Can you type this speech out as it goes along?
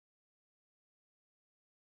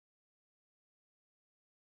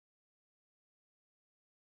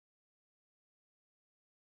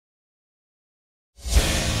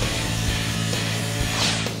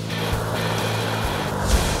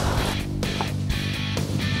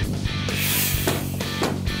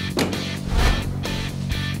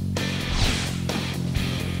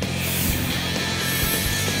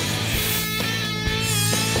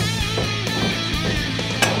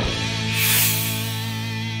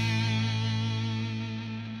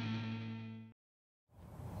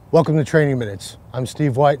Welcome to Training Minutes. I'm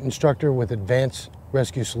Steve White, instructor with Advanced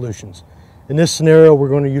Rescue Solutions. In this scenario, we're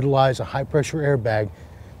going to utilize a high pressure airbag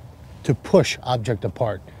to push object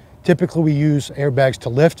apart. Typically we use airbags to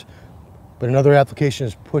lift, but another application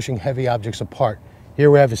is pushing heavy objects apart.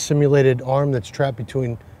 Here we have a simulated arm that's trapped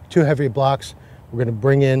between two heavy blocks. We're going to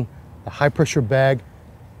bring in a high pressure bag.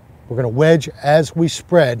 We're going to wedge as we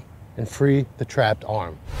spread and free the trapped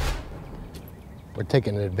arm. We're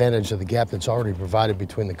taking advantage of the gap that's already provided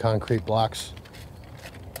between the concrete blocks.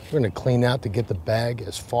 We're going to clean out to get the bag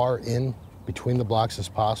as far in between the blocks as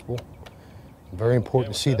possible. Very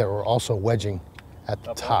important to see that we're also wedging at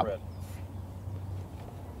the top.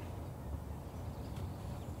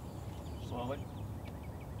 Slowly.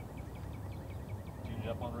 Change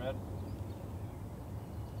up on red.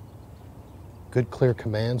 Good clear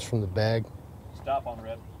commands from the bag Stop on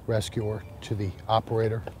red. rescuer to the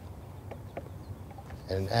operator.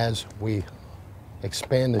 And as we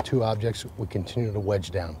expand the two objects, we continue to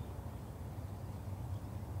wedge down.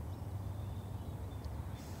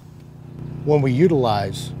 When we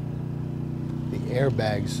utilize the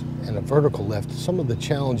airbags and a vertical lift, some of the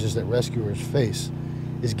challenges that rescuers face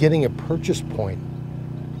is getting a purchase point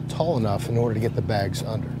tall enough in order to get the bags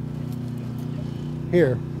under.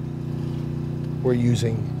 Here, we're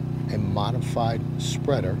using a modified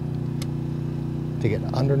spreader to get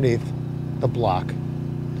underneath the block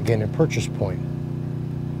to gain a purchase point.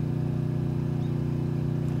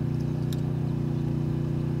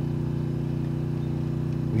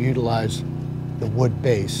 We utilize the wood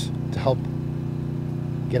base to help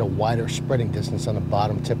get a wider spreading distance on the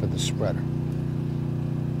bottom tip of the spreader.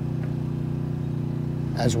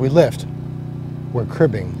 As we lift, we're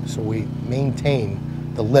cribbing, so we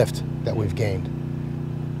maintain the lift that we've gained.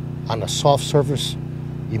 On a soft surface,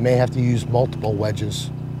 you may have to use multiple wedges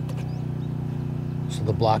so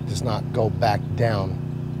the block does not go back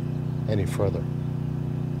down any further.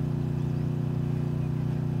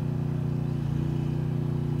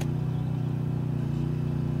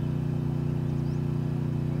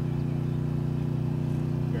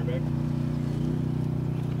 Airbag.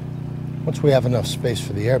 Once we have enough space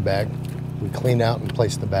for the airbag, we clean out and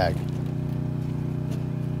place the bag.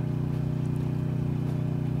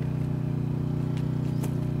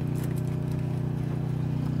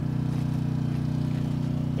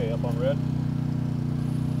 Okay, up on red.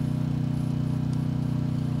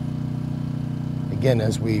 Again,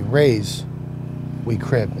 as we raise, we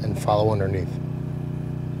crib and follow underneath.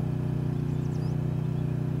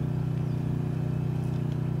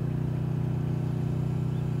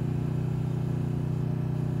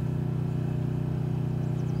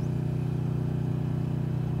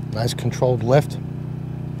 Nice controlled lift,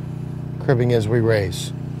 cribbing as we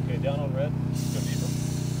raise. Okay, down on red. Go deeper.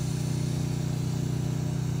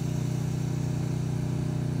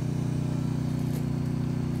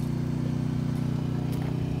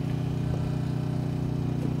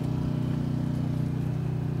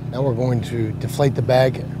 Now we're going to deflate the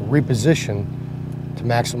bag, reposition to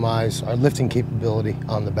maximize our lifting capability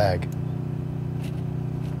on the bag.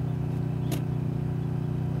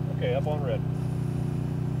 Okay, up on red.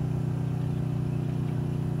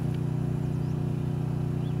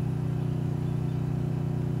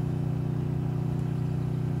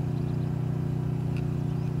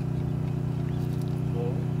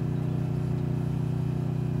 Slowly.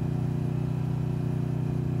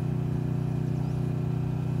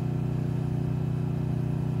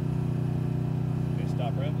 Okay,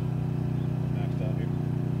 stop red. Maxed out here.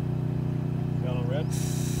 Down on red.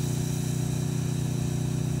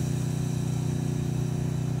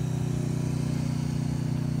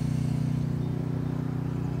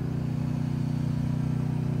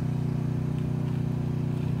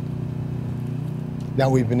 Now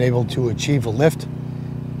we've been able to achieve a lift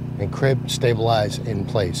and crib stabilize in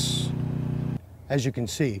place. As you can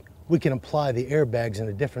see, we can apply the airbags in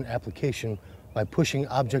a different application by pushing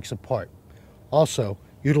objects apart. Also,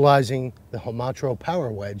 utilizing the Homatro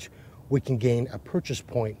Power Wedge, we can gain a purchase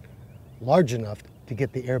point large enough to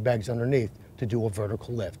get the airbags underneath to do a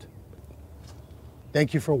vertical lift.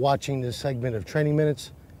 Thank you for watching this segment of Training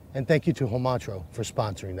Minutes, and thank you to Homatro for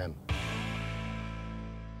sponsoring them.